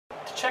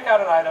check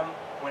out an item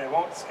when it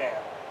won't scan.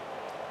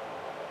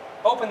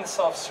 Open the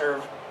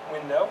self-serve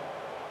window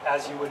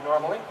as you would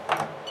normally.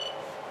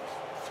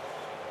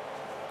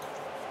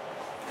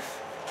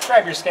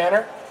 Grab your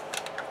scanner,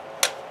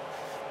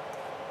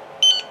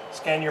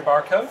 scan your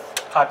barcode,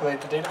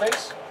 populate the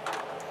database.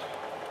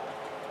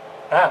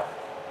 Now,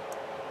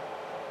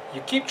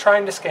 you keep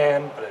trying to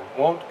scan, but it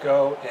won't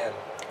go in.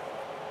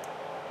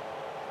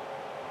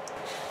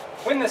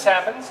 When this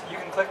happens, you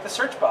can click the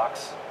search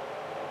box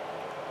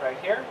right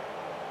here.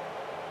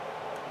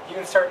 You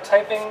can start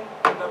typing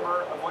the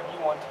number of what you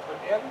want to put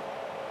in.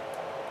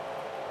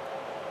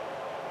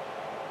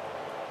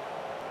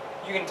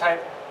 You can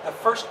type the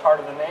first part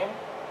of the name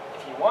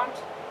if you want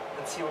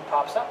and see what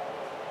pops up.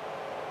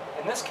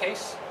 In this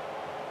case,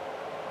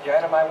 the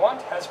item I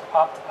want has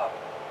popped up.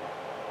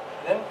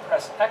 Then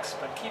press X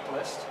but keep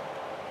list.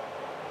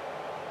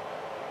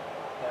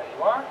 There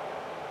you are.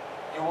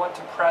 You want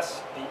to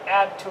press the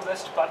Add to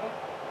List button,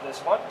 this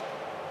one.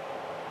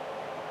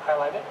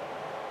 Highlight it.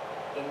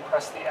 Then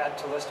press the Add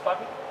to List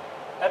button.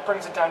 That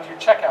brings it down to your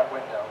checkout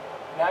window.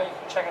 Now you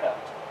can check it out.